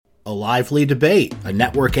a lively debate. A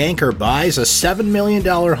network anchor buys a $7 million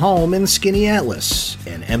home in Skaneateles.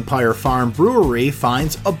 An Empire Farm brewery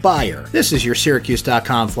finds a buyer. This is your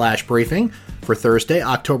Syracuse.com flash briefing for Thursday,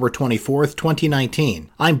 October 24th,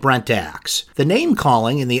 2019. I'm Brent Axe. The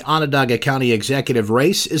name-calling in the Onondaga County executive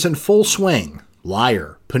race is in full swing.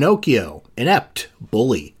 Liar, Pinocchio, inept,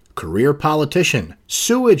 bully, career politician,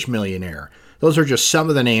 sewage millionaire. Those are just some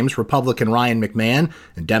of the names Republican Ryan McMahon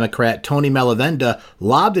and Democrat Tony Melavenda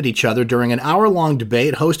lobbed at each other during an hour-long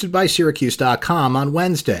debate hosted by Syracuse.com on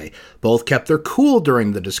Wednesday. Both kept their cool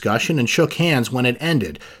during the discussion and shook hands when it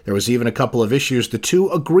ended. There was even a couple of issues the two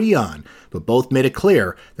agree on, but both made it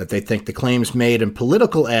clear that they think the claims made in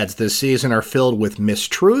political ads this season are filled with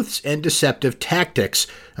mistruths and deceptive tactics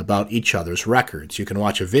about each other's records. You can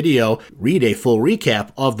watch a video, read a full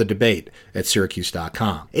recap of the debate at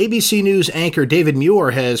Syracuse.com. ABC News anchor David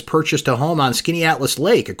Muir has purchased a home on Skaneateles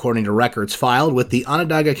Lake, according to records filed with the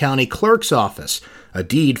Onondaga County Clerk's Office. A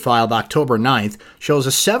deed filed October 9th shows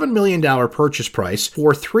a $7 million purchase price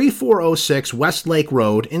for 3406 West Lake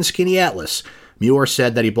Road in Skaneateles. Muir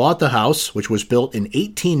said that he bought the house, which was built in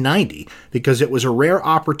 1890, because it was a rare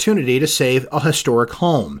opportunity to save a historic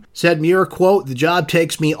home. Said Muir, quote, "The job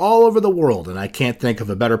takes me all over the world, and I can't think of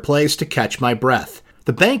a better place to catch my breath."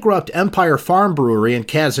 The bankrupt Empire Farm Brewery in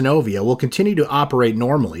Cazenovia will continue to operate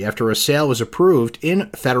normally after a sale was approved in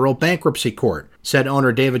federal bankruptcy court. Said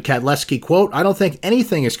owner David Kadleski, quote, "I don't think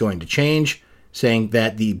anything is going to change," saying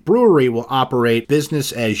that the brewery will operate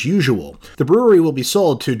business as usual. The brewery will be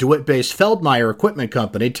sold to DeWitt-based Feldmeyer Equipment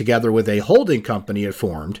Company together with a holding company it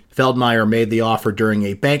formed. Feldmeyer made the offer during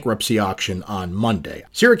a bankruptcy auction on Monday.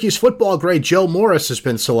 Syracuse football great Joe Morris has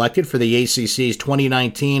been selected for the ACC's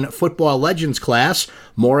 2019 Football Legends class.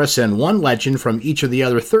 Morris and one legend from each of the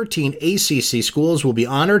other 13 ACC schools will be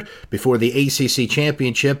honored before the ACC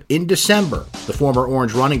championship in December. The former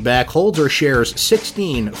Orange running back holds or shares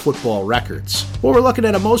 16 football records. Well, we're looking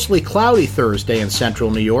at a mostly cloudy Thursday in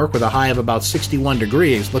central New York with a high of about 61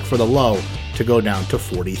 degrees. Look for the low to go down to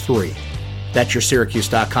 43. That's your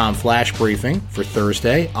Syracuse.com flash briefing for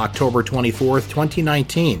Thursday, October 24th,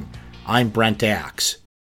 2019. I'm Brent Axe.